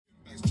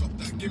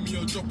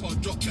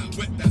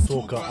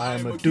Talker, I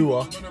am a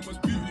doer.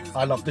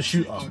 I love the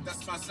shooter.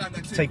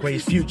 Take away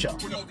his future.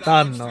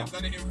 Done.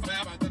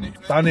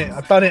 Done it.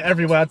 I've done it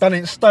everywhere. I've done it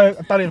in Stoke.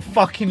 I've done it in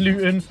fucking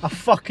Luton. I've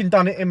fucking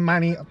done it in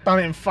Manny. I've done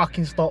it in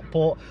fucking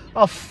Stockport.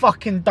 I've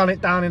fucking done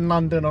it down in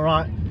London,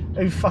 alright?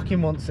 Who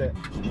fucking wants it?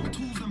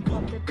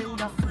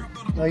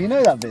 Oh, you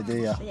know that bit, do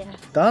you? Yeah.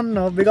 Done.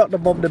 No, we got the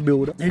Bob the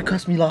Builder. Who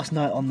cussed me last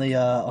night on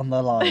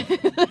the live?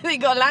 You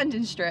got a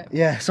landing strip.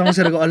 Yeah, someone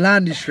said I got a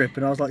landing strip,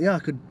 and I was like, yeah, I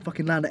could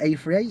fucking land an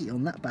A380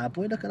 on that bad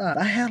boy. Look at that.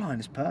 That hairline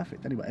is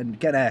perfect. Anyway, and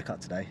get a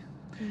haircut today.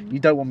 You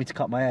don't want me to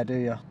cut my hair, do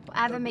you?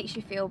 Whatever makes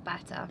you feel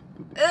better.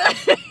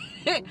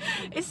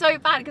 It's so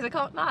bad because I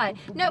can't lie.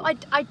 No,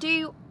 I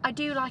do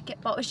like it,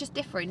 but it's just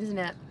different, isn't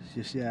it? It's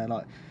just, yeah,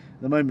 like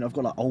at the moment I've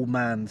got like old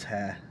man's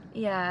hair.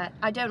 Yeah,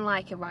 I don't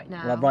like it right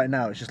now. Like right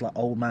now, it's just like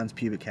old man's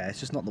pubic hair. It's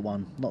just not the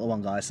one,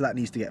 guys. So that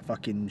needs to get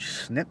fucking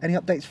snipped. Any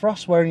updates for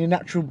us wearing your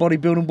natural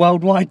bodybuilding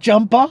worldwide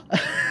jumper?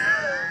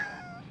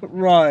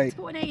 Right.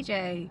 What an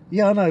AJ.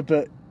 Yeah, I know,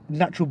 but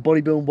natural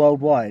bodybuilding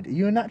worldwide. Are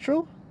you a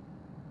natural?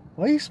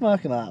 What are you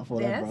smirking at that for,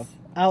 then, bro?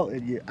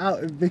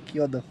 Outing Vicky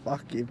on the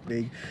fucking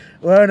thing.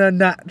 Wearing a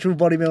natural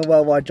bodybuilding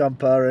worldwide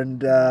jumper,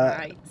 and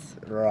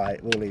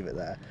right, we'll leave it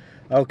there.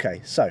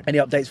 Okay, so any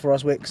updates for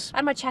us, Wix? I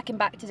had my check-in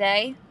back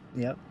today.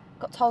 Yep.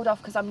 Got told off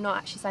because I'm not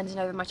actually sending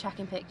over my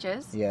check-in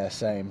pictures. Yeah,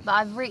 same. But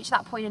I've reached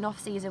that point in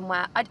off-season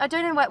where I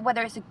don't know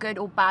whether it's a good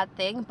or bad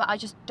thing, but I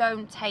just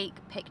don't take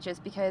pictures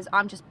because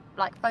I'm just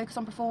like focused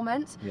on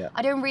performance. Yeah.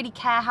 I don't really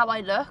care how I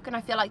look, and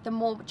I feel like the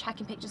more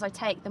check-in pictures I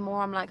take, the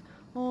more I'm like,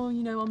 oh,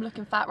 you know, I'm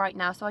looking fat right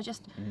now. So I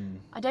just,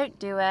 I don't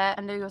do it.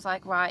 And Lou was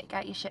like, right,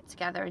 get your shit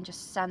together and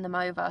just send them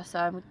over. So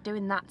I'm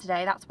doing that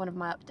today. That's one of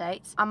my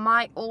updates. I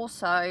might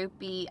also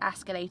be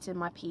escalating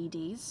my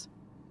PEDs.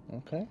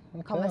 Okay.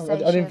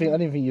 Conversation. I didn't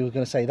think you were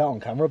going to say that on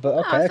camera, but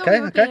okay, no, I thought we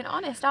were being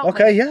honest, aren't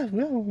okay, we? yeah.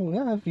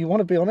 If you want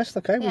to be honest,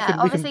 okay, yeah,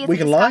 obviously it's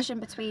a discussion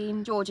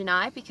between George and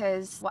I,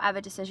 because whatever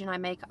decision I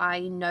make,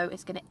 I know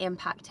it's going to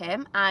impact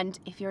him. And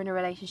if you're in a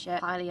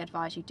relationship, I highly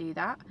advise you do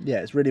that. Yeah,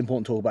 it's really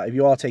important to talk about. If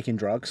you are taking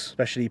drugs,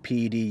 especially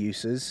PED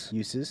uses,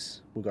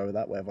 we'll go with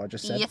that, whatever I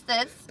just said. Yes.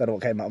 Don't know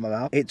what came out of my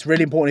mouth. It's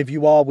really important if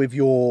you are with if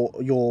you're,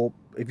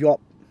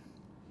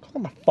 can't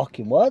get my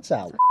fucking words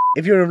out.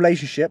 If you're in a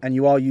relationship and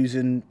you are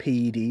using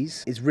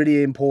PEDs, it's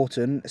really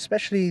important,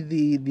 especially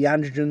the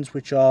androgens,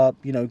 which are,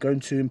 you know, going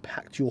to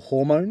impact your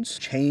hormones,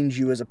 change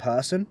you as a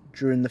person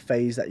during the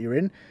phase that you're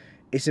in.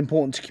 It's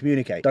important to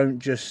communicate. Don't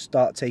just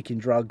start taking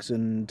drugs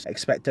and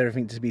expect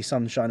everything to be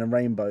sunshine and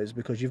rainbows,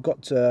 because you've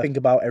got to think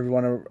about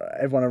everyone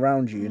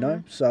around you, you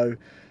know? So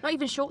not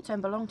even short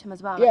term, but long term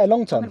as well. Yeah,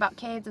 long term. Talking about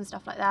kids and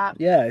stuff like that.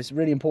 Yeah, it's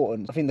really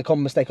important. I think the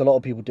common mistake a lot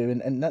of people do,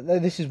 and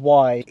this is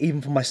why,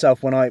 even for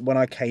myself, when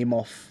I came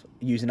off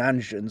using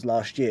androgens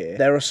last year,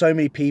 there are so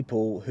many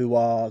people who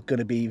are going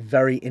to be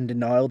very in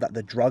denial that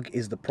the drug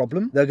is the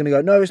problem. They're going to go,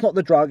 no, it's not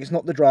the drug,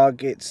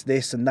 it's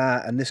this and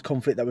that and this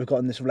conflict that we've got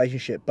in this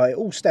relationship. But it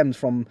all stems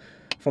from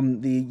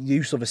the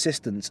use of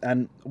assistance.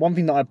 And one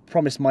thing that I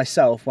promised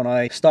myself when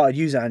I started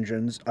using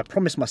androgens, I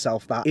promised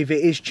myself that if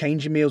it is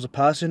changing me as a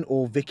person,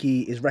 or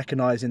Vicky is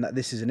recognising that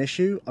this is an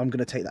issue, I'm going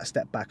to take that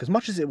step back. As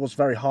much as it was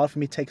very hard for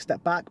me to take a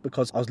step back,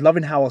 because I was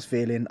loving how I was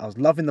feeling, I was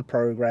loving the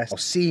progress, I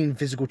was seeing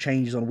physical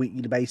changes on a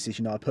weekly basis.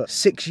 You know, I put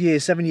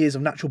 7 years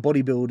of natural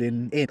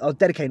bodybuilding in. I was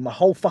dedicating my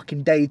whole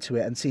fucking day to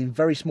it and seeing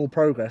very small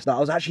progress, that I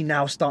was actually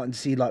now starting to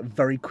see like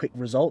very quick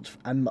results,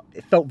 and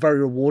it felt very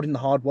rewarding, the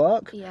hard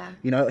work. Yeah.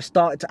 You know, I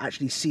started to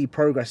actually see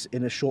progress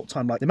in a short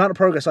time. Like the amount of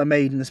progress I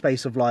made in the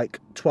space of like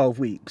 12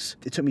 weeks,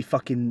 it took me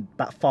fucking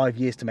about 5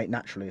 years to make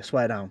naturally, I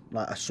swear down.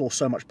 Like I saw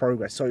so much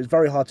progress. So it was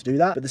very hard to do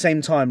that. But at the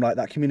same time, like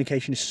that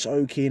communication is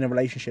so key in a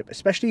relationship,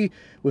 especially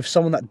with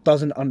someone that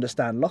doesn't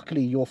understand.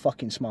 Luckily, you're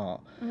fucking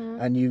smart,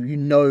 and you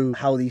know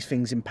how these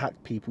things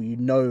impact people. You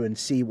know and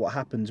see what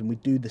happens, and we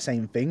do the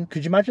same thing.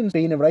 Could you imagine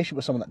being in a relationship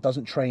with someone that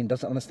doesn't train,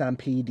 doesn't understand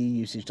PED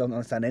usage, doesn't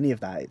understand any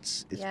of that?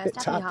 It's yeah, a bit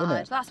definitely tough, isn't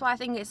it? That's why I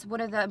think it's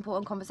one of the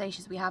important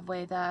conversations we have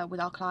with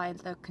our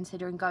clients that are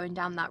considering going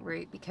down that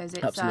route, because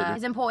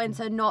it's important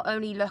to not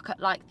only look at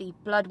like the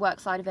blood work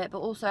side of it, but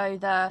also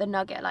the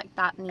nugget, like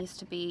that needs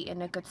to be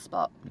in a good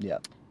spot. Yeah.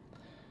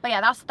 But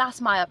yeah,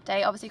 that's my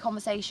update. Obviously,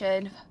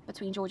 conversation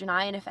between George and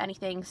I, and if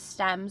anything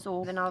stems,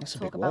 or then I'll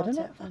talk about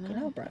it. Fucking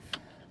hell, bruv.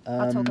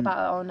 I'll talk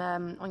about it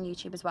on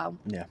YouTube as well.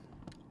 Yeah.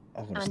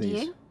 I'm gonna and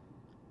sneeze. you? I'm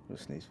gonna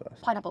sneeze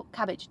first. Pineapple,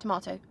 cabbage,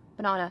 tomato,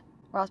 banana,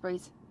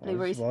 raspberries,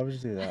 blueberries. Why would you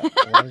do that? Why would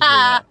you do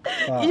that?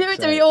 You do it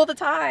to me all the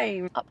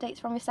time. Updates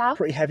from yourself?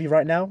 Pretty heavy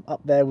right now.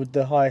 Up there with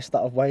the highest that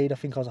I've weighed. I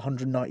think I was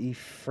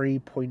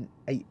 193.8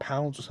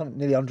 pounds or something,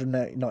 nearly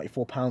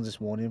 194 pounds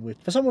this morning. Which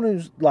for someone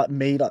who's like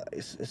me, like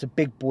it's a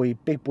big boy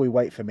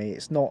weight for me.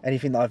 It's not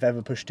anything that I've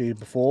ever pushed to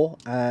before,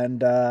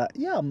 and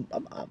yeah,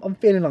 I'm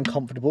feeling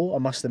uncomfortable, I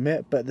must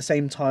admit. But at the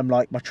same time,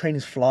 like my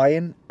training's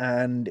flying,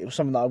 and it was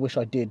something that I wish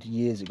I did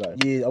years ago.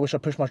 I wish I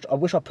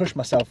pushed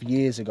myself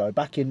years ago,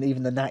 back in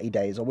even the natty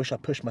days. I wish I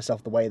pushed push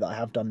myself the way that I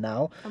have done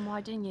now. And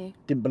why didn't you?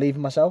 Didn't believe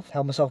in myself,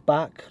 held myself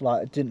back.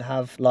 Like, I didn't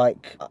have,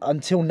 like,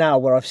 until now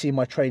where I've seen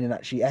my training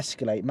actually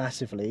escalate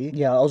massively.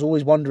 Yeah, I was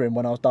always wondering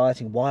when I was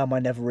dieting, why am I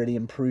never really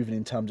improving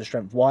in terms of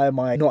strength? Why am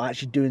I not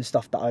actually doing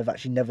stuff that I've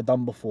actually never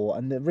done before?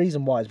 And the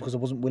reason why is because I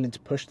wasn't willing to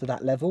push to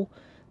that level.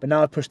 But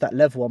now I've pushed that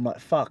level, I'm like,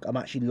 fuck, I'm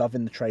actually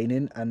loving the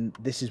training, and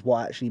this is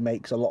what actually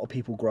makes a lot of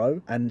people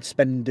grow. And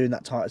spending doing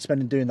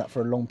that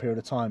for a long period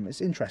of time, it's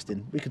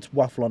interesting. We could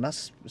waffle on.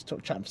 Let's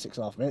talk chatting for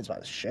 6.5 minutes about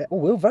this shit. Oh,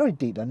 we're very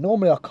deep then.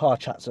 Normally our car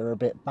chats are a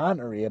bit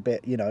bantery, a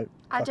bit, you know.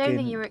 I don't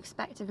think you were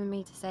expecting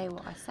me to say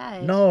what I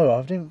said. No,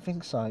 I didn't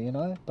think so, you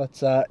know.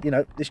 But, you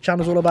know, this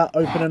channel's all about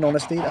open and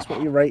honesty. That's what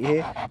we rate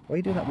here. Why are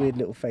you doing that weird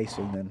little face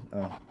thing then?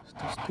 Oh,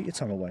 just put your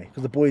tongue away.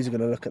 Because the boys are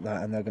going to look at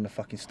that and they're going to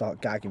fucking start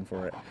gagging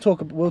for it.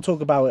 We'll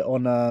talk about it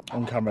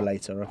on camera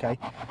later, okay?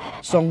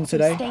 Song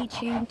today. So stay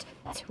tuned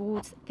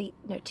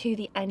to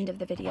the end of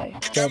the video.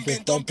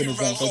 Dumping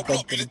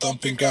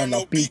ground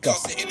like Beaker.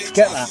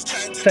 Get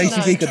that?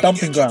 Tracy Beaker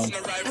dumping ground.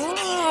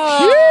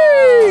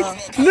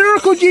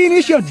 Lyrical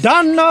genius, you're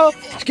done now.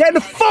 Let's get in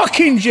the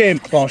fucking gym.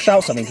 Go on,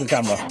 shout something to the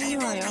camera.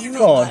 I'm not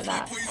Go on. like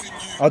that.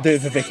 I'll do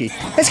it for Vicky.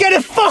 Let's get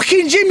in the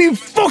fucking gym, you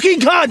fucking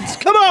cunts.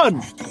 Come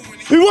on.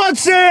 Who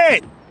wants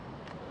it?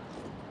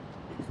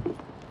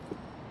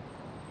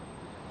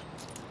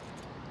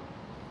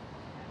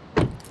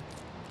 Let's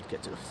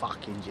get to the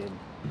fucking gym.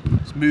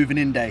 It's moving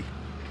in day.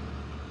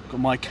 Got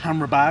my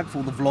camera bag for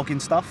all the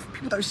vlogging stuff.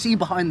 People don't see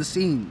behind the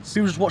scenes.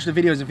 People just watch the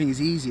videos and think it's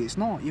easy. It's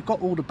not. You've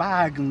got all the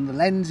bag and the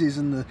lenses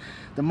and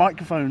the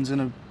microphones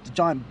and a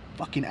giant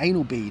fucking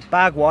anal bead.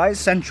 Bag-wise,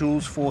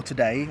 essentials for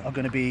today are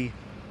going to be...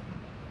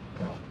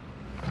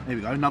 There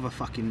we go, another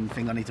fucking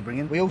thing I need to bring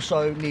in. We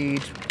also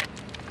need...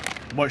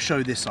 won't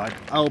show this side.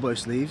 Elbow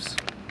sleeves.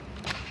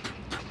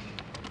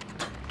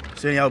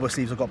 It's the only elbow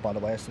sleeves I've got, by the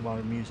way. That's why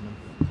I'm using them.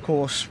 Of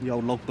course, the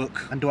old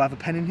logbook. And do I have a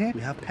pen in here?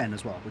 We have a pen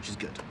as well, which is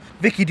good.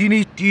 Vicky, do you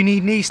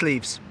need knee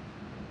sleeves?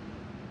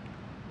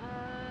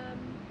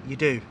 You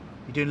do.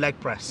 You're doing leg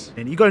press.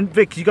 And you going,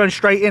 Vic? You going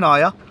straight in, are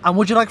you? And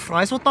would you like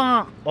fries with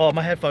that? Oh,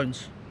 my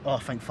headphones. Oh,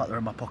 thank fuck they're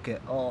in my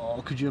pocket.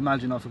 Oh, could you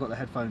imagine I forgot the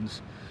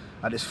headphones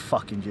at this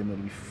fucking gym?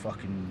 It'd be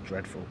fucking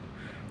dreadful.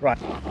 Right.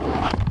 What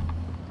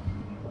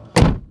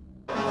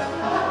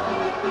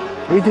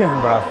are you doing,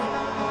 bruv?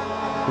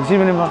 You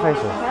zooming in my face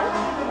for?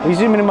 What are you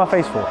zooming in my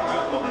face for?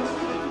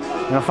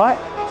 You wanna fight?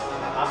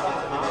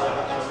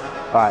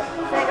 Alright.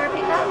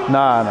 Repeat that?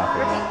 No.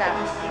 Repeat that.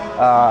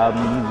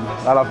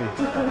 I love you.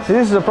 See,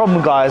 this is a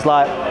problem, guys.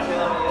 Like,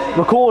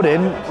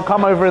 recording,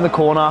 come over in the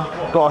corner,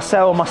 gotta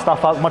set all my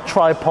stuff up, my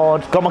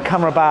tripod, got my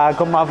camera bag,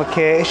 got my other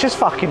kit. It's just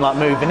fucking like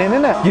moving in,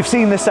 isn't it? You've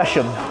seen this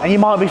session, and you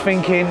might be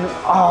thinking,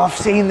 oh, I've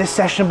seen this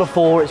session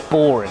before, it's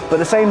boring. But at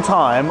the same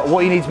time,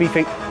 what you need to be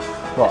thinking,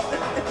 what?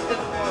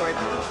 Boring.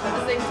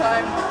 At the same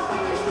time,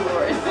 it's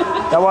boring.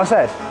 Is that what I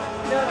said?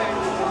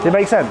 No. Did it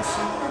make sense?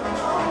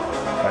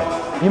 Okay.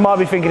 You might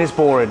be thinking it's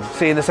boring,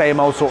 seeing the same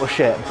old sort of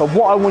shit. But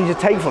what I want you to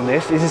take from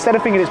this is, instead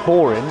of thinking it's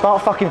boring,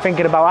 start fucking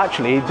thinking about,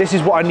 actually, this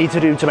is what I need to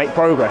do to make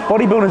progress.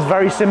 Bodybuilding is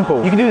very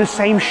simple. You can do the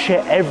same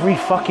shit every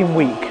fucking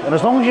week. And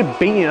as long as you're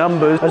beating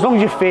numbers, as long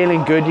as you're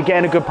feeling good, you're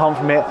getting a good pump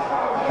from it,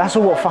 that's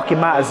all what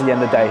fucking matters at the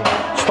end of the day.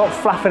 Stop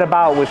flapping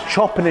about with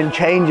chopping and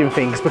changing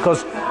things,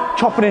 because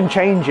chopping and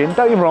changing,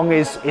 don't get me wrong,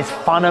 is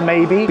funner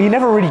maybe, but you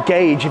never really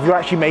gauge if you're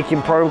actually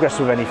making progress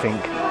with anything.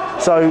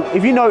 So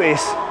if you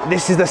notice,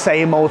 this is the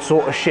same old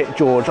sort of shit,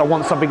 George, I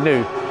want something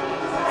new,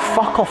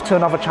 fuck off to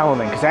another channel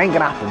then, because it ain't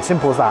gonna happen,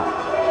 simple as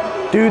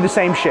that. Do the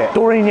same shit.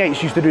 Dorian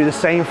Yates used to do the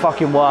same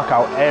fucking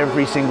workout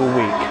every single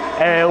week,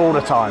 all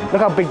the time.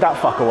 Look how big that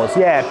fucker was.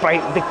 Yeah,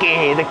 break the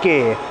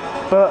gear.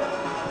 But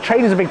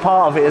training's a big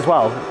part of it as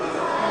well.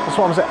 That's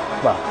what I'm saying.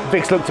 Well,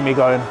 Vic's looked at me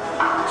going,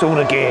 it's all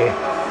the gear.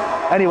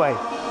 Anyway.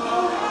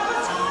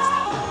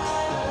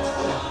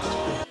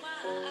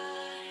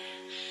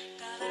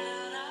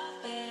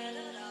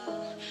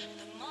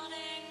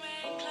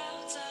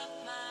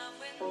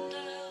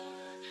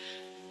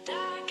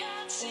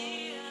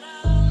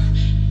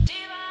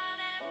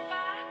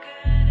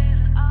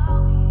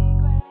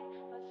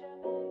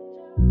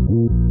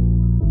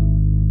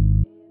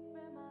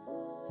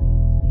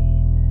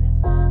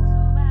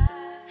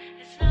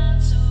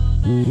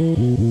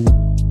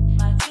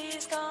 My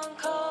tea's gone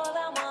cold,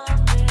 I'm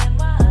wondering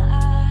why I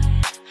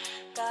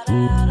got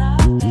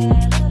out of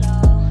bed at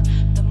all.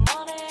 The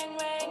morning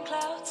rain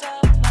clouds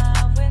up my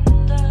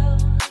window,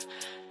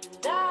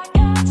 and I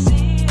can't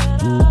see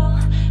it all.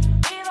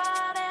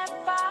 Even if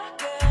I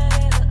could,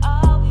 it'll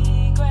all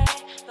be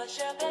great. But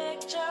your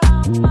picture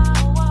on my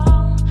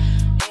wall,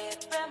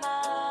 it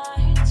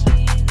reminds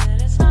me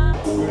that it's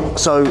not.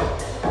 So,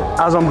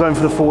 as I'm going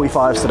for the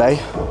 45s today,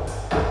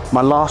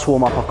 My last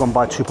warm up, I've gone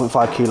by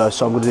 2.5 kilos,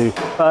 so I'm gonna do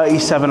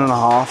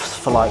 37.5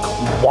 for like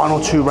 1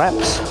 or 2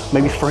 reps,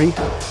 maybe 3,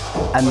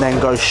 and then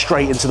go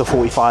straight into the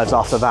 45s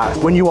after that.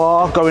 When you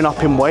are going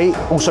up in weight,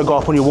 also go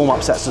up on your warm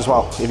up sets as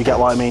well, if you get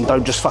what I mean.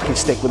 Don't just fucking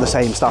stick with the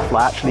same stuff,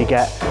 like actually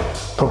get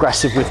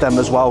progressive with them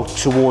as well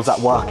towards that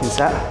working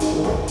set.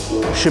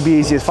 Should be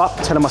easy as fuck,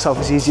 telling myself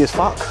it's easy as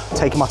fuck,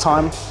 taking my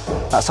time,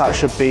 that's how it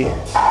should be.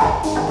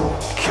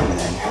 Coming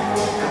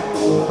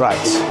in. Right,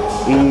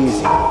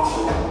 easy.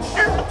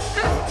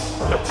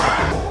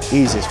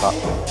 Easy as fuck.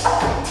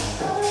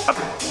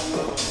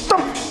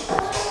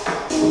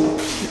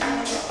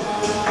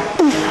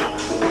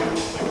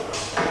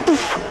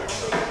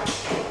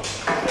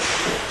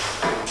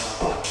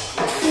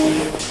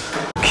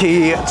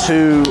 Key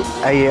to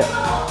a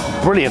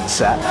brilliant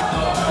set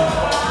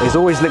is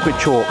always liquid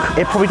chalk.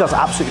 It probably does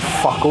absolutely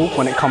fuck all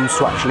when it comes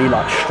to actually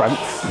like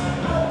strength,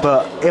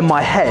 but in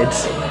my head,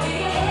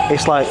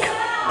 it's like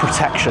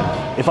protection.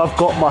 If I've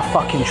got my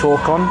fucking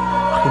chalk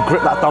on, I can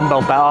grip that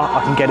dumbbell better,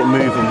 I can get it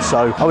moving.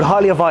 So I would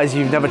highly advise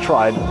you, if you've never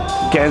tried,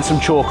 getting some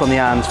chalk on the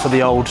hands for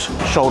the old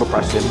shoulder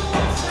pressing.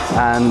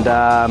 And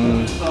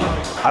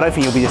I don't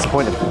think you'll be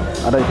disappointed.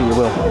 I don't think you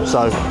will.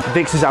 So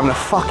Vix is having a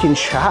fucking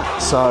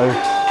chat, so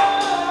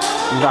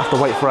you have to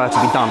wait for her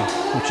to be done,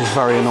 which is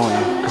very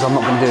annoying because I'm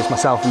not going to do this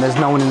myself, and there's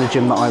no one in the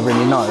gym that I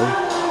really know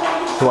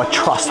who I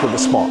trust with the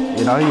spot.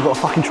 You know, you've got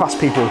to fucking trust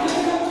people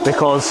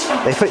because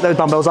they flick those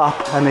dumbbells up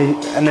and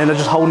then they're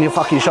just holding your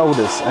fucking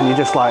shoulders, and you're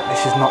just like,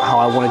 this is not how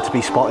I wanted to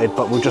be spotted,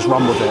 but we'll just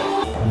run with it.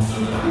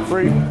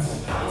 3,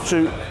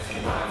 2,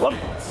 1.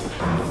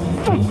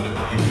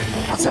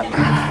 That's it.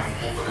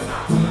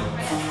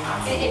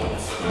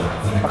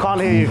 I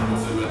can't hear you.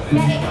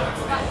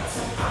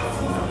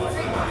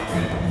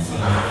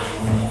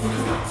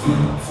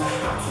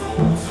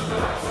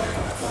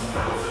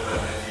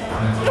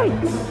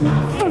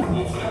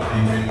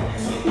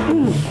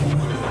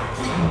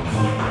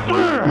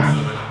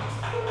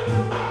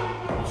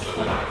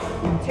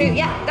 Two,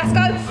 yeah, let's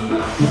go.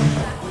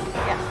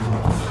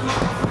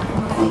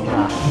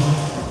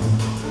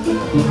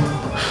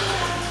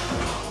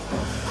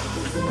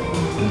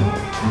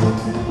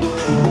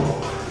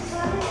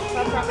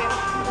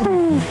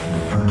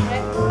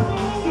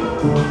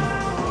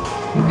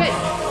 Good.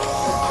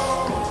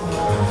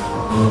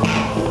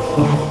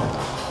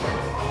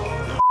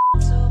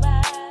 So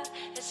bad,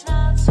 it's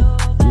not so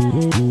bad.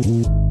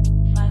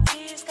 My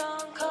tea's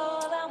gone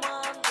cold, I'm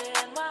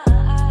wondering why I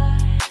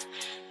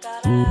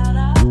got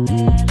out of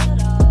bed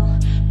at all.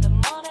 The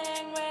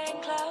morning rain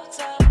clouds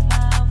up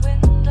my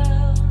window,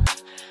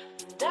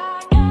 and I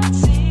can't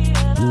see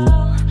it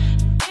all. And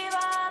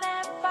even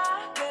if I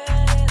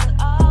could, it'll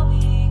all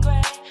be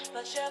great.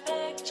 But your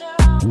picture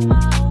on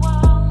my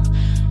wall,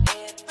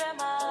 it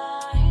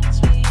reminds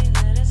me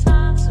that it's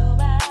not so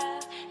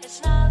bad. It's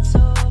not so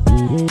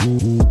bad.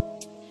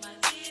 My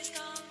tea's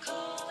gone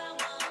cold, I'm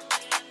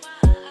wondering why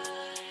I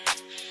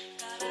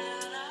got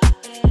out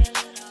of bed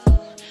at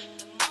all. The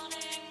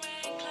morning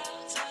rain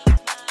clouds up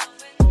my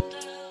window,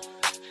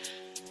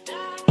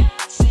 and I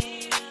can't see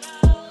it all.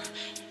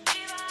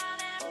 Even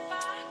if I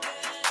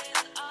could,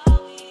 it'll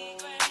all be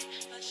great.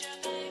 But your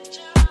picture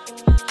on my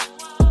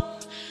wall.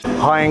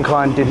 High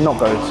incline did not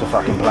go to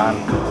fucking plan.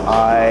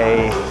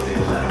 I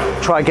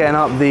tried getting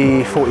up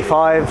the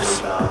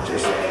 45s,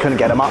 just couldn't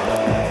get them up,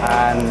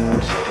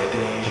 and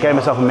I gave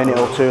myself a minute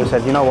or two and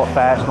said, you know what,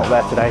 fair, it's not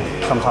there today.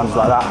 Sometimes it's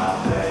like that.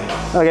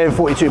 I gave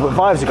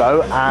 42.5s to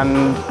go,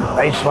 and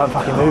they just weren't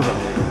fucking moving.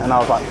 And I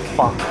was like,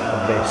 fuck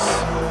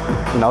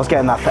this. You know, I was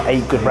getting that for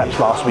 8 good reps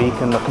last week,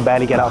 and I could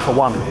barely get up for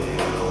 1.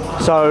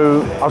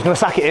 So I was going to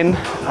sack it in,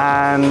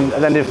 and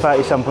then did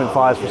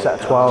 37.5s for a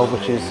set of 12,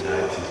 which is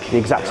the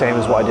exact same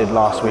as what I did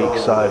last week.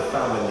 So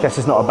I guess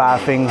it's not a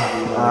bad thing.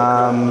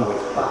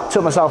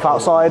 Took myself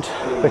outside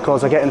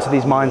because I get into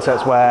these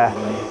mindsets where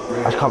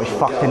I just can't be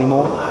fucked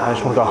anymore. I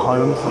just want to go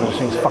home. I just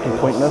think it's fucking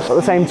pointless. At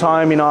the same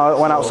time, you know, I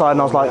went outside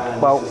and I was like,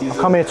 well, I've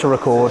come here to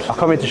record. I've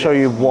come here to show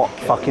you what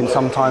fucking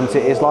sometimes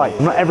it is like.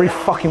 Not every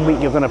fucking week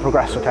you're going to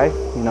progress, okay?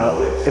 You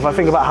know, if I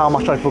think about how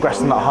much I've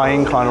progressed in that high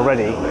incline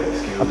already,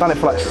 I've done it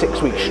for like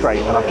 6 weeks straight,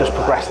 and I've just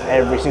progressed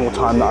every single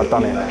time that I've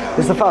done it.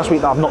 This is the first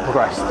week that I've not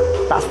progressed.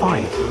 That's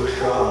fine.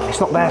 It's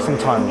not there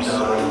sometimes.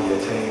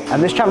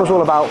 And this channel's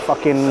all about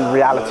fucking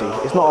reality.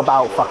 It's not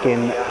about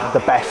fucking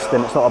the best,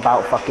 and it's not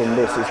about fucking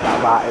this, it's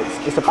about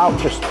that. It's about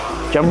just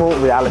general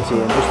reality,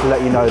 and just to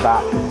let you know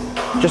that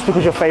just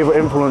because your favourite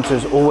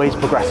influencer's always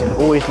progressing,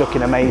 always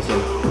looking amazing,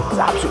 it's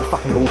absolute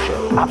fucking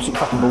bullshit. Absolute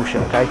fucking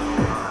bullshit, okay?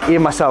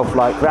 Even myself,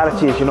 like,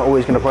 reality is you're not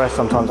always going to progress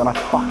sometimes, and I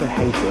fucking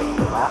hate it.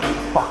 I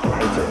absolutely fucking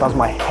hate it. It does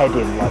my head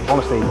in. Like,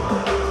 honestly,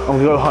 I'm going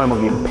to go home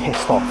and be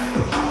pissed off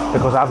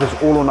because I have this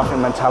all or nothing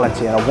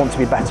mentality, and I want to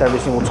be better every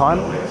single time.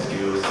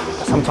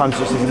 Sometimes it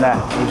just isn't there.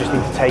 You just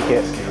need to take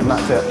it, and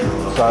that's it.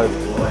 So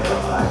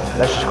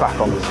let's just crack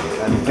on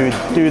and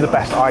do the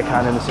best I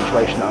can in the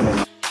situation that I'm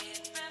in.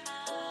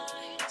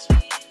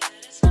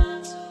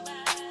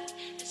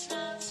 It's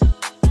not so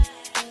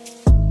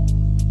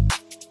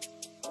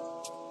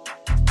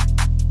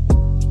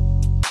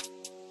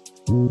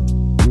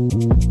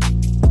bad.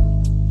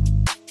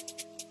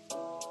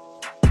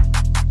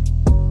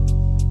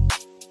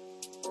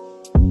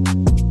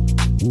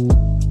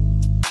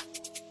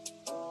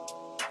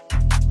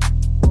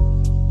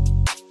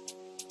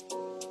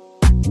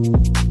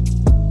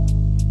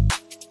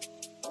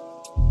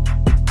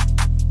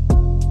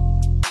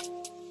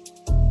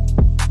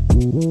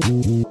 My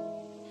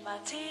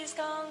tea's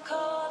gone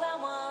cold,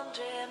 I'm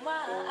wondering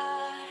why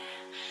I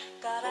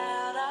got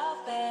out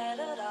of bed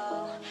at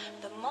all.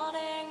 The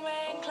morning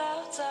rain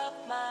clouds up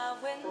my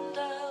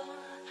window,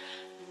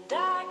 and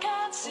I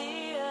can't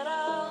see it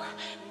all.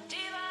 And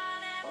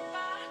even if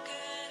I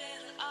could,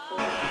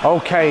 it'll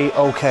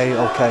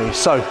all. Okay.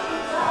 So,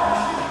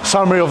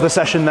 summary of the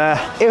session there.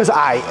 It was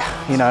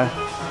aight, you know.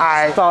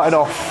 I started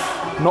off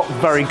not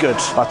very good.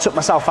 I took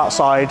myself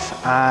outside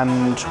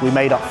and we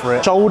made up for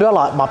it. Shoulder,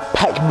 like my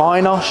pec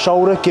minor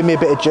shoulder, give me a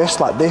bit of gist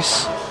like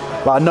this.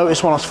 Like I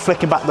noticed when I was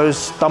flicking back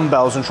those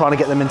dumbbells and trying to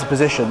get them into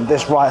position,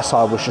 this right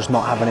side was just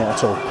not having it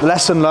at all. The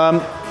lesson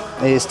learned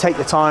is take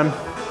your time.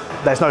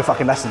 There's no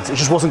fucking lessons. It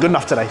just wasn't good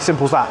enough today,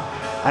 simple as that.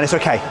 And it's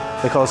okay,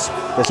 because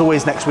there's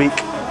always next week,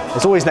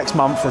 there's always next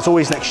month, there's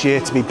always next year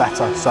to be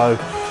better. So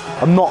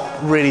I'm not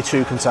really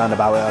too concerned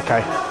about it,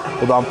 okay?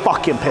 Although I'm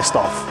fucking pissed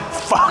off.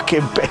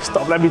 Fucking pissed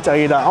off, let me tell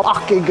you that. I'm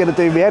fucking gonna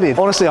do me head in.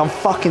 Honestly, I'm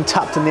fucking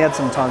tapped in the head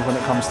sometimes when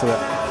it comes to it.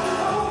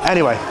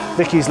 Anyway,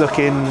 Vicky's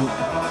looking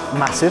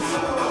massive.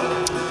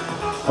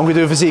 I'm gonna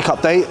do a physique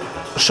update,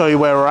 show you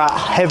where we're at.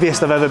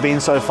 Heaviest I've ever been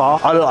so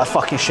far. I look like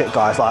fucking shit,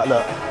 guys. Like,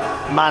 look,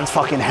 man's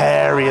fucking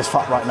hairy as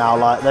fuck right now.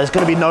 Like, there's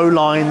gonna be no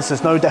lines,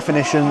 there's no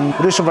definition.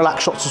 We'll do some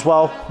relax shots as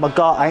well. My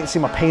gut, I ain't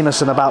seen my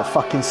penis in about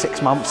fucking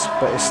 6 months,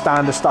 but it's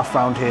standard stuff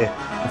around here.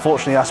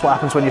 Unfortunately, that's what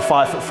happens when you're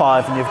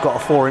 5'5" and you've got a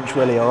 4-inch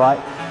willy, all right?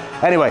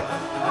 Anyway,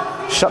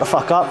 shut the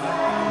fuck up.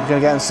 I'm gonna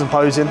get into some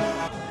posing.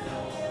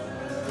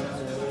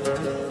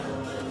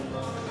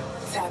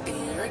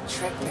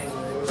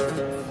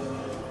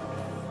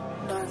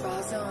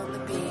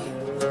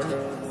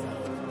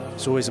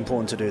 It's always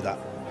important to do that.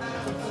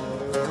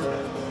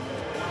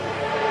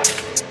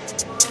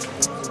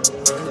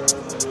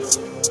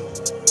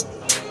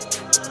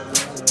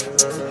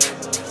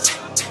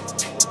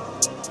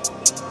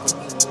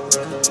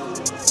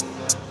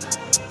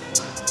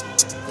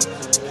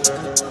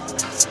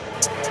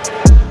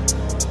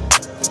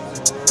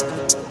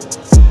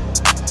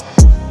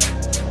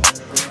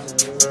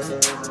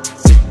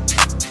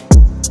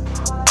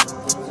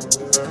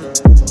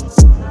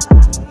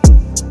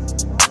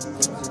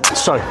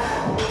 So,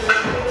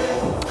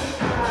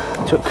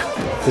 took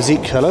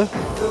Physique, hello?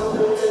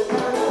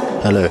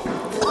 Hello.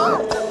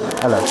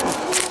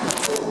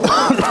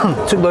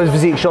 Took those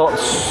Physique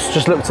shots,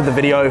 just looked at the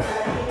video.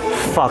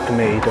 Fuck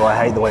me, do I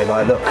hate the way that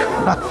I look.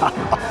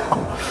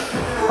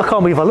 I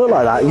can't believe I look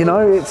like that, you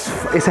know?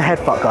 It's a head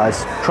fuck,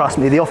 guys. Trust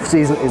me, the off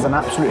season is an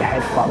absolute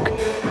head fuck.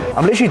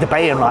 I'm literally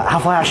debating, like,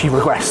 have I actually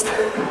regressed?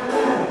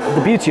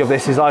 The beauty of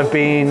this is I've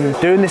been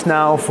doing this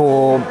now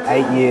for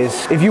 8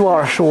 years. If you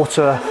are a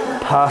shorter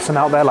person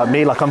out there like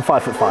me, like I'm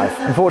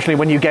 5'5". Unfortunately,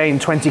 when you gain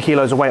 20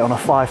 kilos of weight on a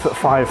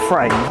 5'5"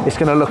 frame, it's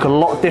gonna look a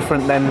lot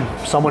different than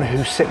someone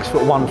who's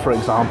 6'1", for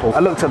example. I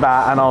looked at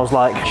that and I was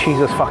like,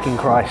 Jesus fucking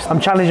Christ. I'm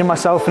challenging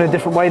myself in a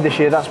different way this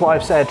year, that's what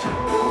I've said.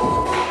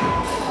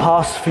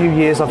 Past few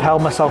years I've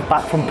held myself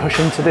back from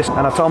pushing to this,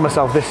 and I told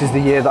myself this is the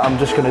year that I'm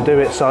just going to do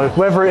it. So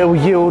whether it will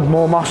yield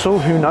more muscle,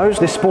 who knows?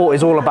 This sport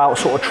is all about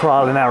sort of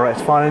trial and error.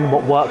 It's finding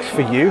what works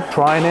for you,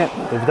 trying it.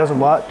 If it doesn't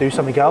work, do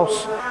something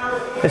else.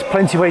 There's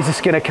plenty of ways to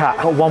skin a cat.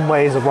 Not one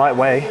way is the right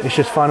way. It's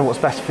just finding what's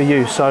best for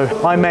you. So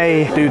I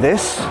may do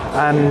this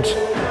and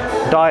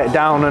diet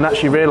down and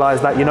actually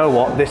realize that, you know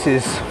what, this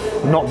is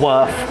not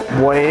worth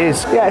what it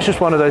is. Yeah, it's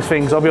just one of those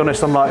things. I'll be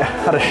honest, I'm like,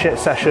 had a shit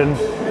session.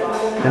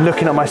 And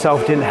looking at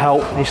myself didn't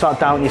help. You start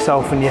doubting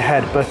yourself in your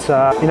head. But,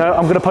 you know,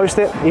 I'm going to post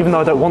it, even though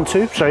I don't want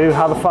to, show you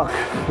how the fuck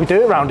we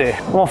do it around here.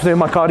 I'm off doing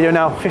my cardio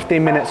now,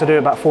 15 minutes. I do it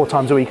about 4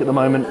 times a week at the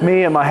moment.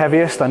 Me at my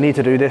heaviest, I need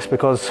to do this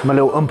because I'm a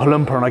little Oompa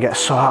Loompa and I get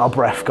so out of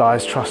breath,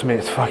 guys. Trust me,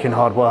 it's fucking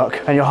hard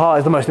work. And your heart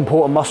is the most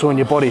important muscle in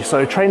your body.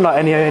 So train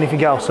like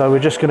anything else. So we're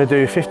just going to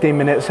do 15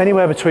 minutes,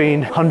 anywhere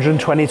between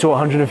 120 to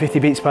 150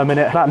 beats per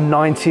minute, about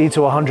 90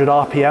 to 100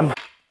 RPM.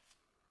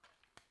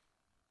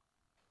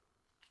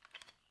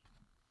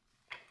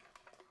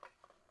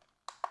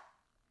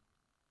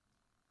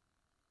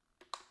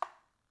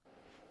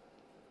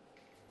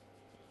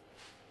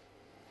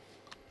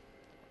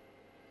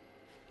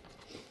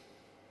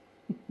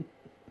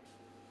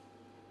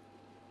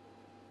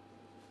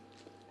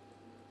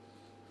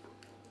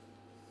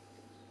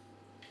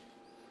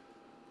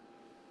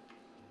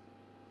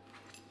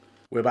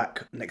 We're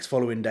back next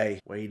following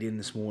day. Weighed in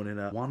this morning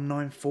at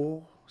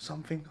 194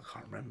 something. I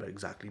can't remember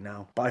exactly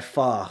now. By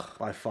far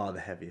the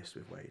heaviest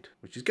we've weighed,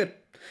 which is good.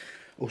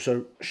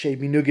 Also,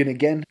 shaved me noggin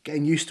again.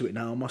 Getting used to it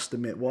now, I must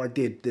admit. What I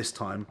did this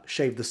time,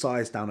 shaved the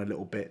sides down a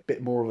little bit.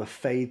 Bit more of a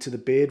fade to the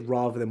beard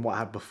rather than what I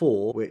had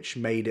before, which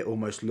made it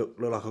almost look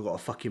like I got a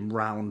fucking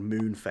round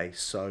moon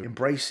face. So,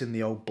 embracing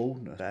the old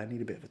baldness. I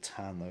need a bit of a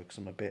tan though, because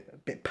I'm a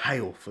bit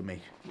pale for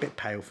me. A bit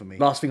pale for me.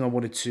 Last thing I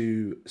wanted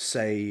to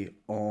say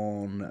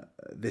on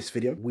this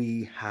video,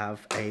 we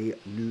have a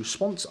new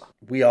sponsor.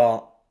 We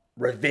are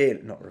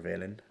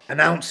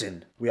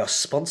announcing we are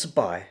sponsored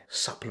by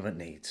Supplement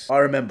Needs. I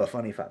remember,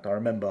 funny fact,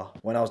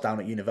 when I was down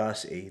at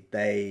university,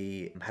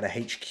 they had a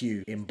HQ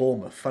in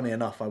Bournemouth. Funny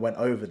enough, I went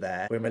over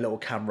there with my little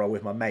camera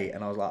with my mate,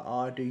 and I was like, oh,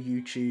 I do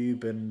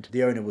YouTube, and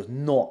the owner was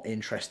not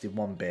interested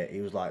one bit.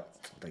 He was like,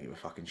 I don't give a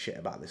fucking shit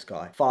about this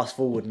guy. Fast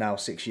forward now,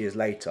 6 years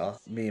later,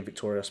 me and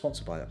Victoria are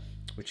sponsored by them,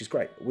 which is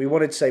great. We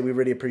wanted to say we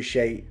really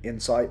appreciate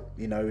Insight,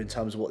 you know, in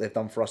terms of what they've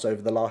done for us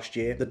over the last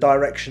year. The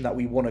direction that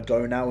we want to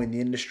go now in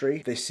the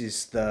industry, this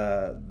is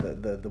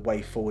the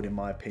way forward, in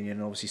my opinion.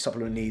 And obviously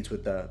Supplement Needs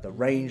with the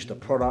range, the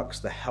products,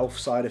 the health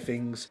side of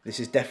things, this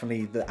is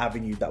definitely the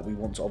avenue that we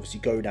want to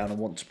obviously go down and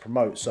want to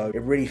promote. So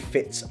it really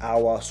fits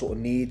our sort of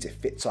needs, it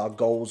fits our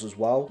goals as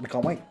well. We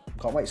can't wait.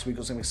 Can't wait. So we've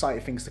got some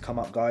exciting things to come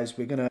up, guys.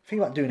 We're gonna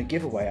think about doing a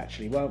giveaway,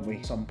 actually, weren't we?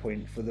 At some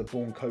point for the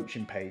BORNE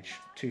coaching page,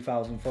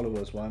 2,000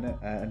 followers, weren't it?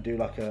 And do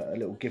like a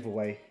little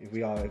giveaway if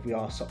we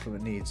are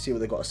Supplement Needs. See what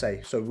they've got to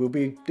say. So we'll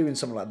be doing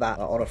something like that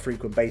on a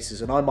frequent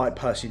basis, and I might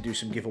personally do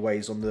some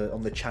giveaways on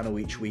the channel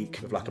each week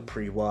with like a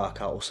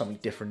pre-workout or something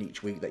different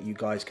each week that you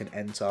guys can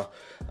enter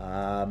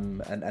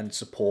and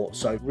support.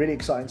 So really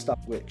exciting stuff,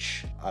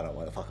 which I don't know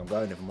where the fuck I'm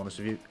going, if I'm honest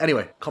with you.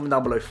 Anyway, comment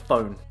down below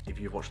phone if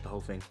you've watched the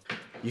whole thing.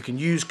 You can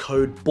use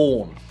code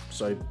BORNE,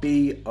 so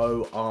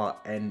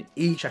BORNE.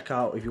 Check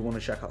out if you want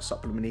to check out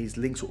Supplement Needs.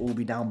 Links will all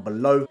be down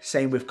below.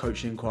 Same with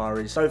coaching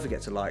inquiries. Don't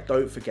forget to like,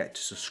 don't forget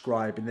to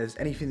subscribe. And if there's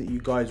anything that you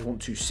guys want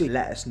to see,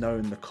 let us know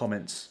in the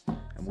comments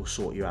and we'll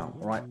sort you out.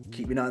 All right,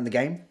 keep your nut in the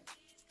game.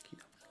 Keep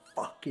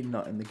your fucking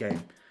nut in the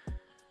game. And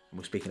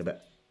we'll speak in a bit.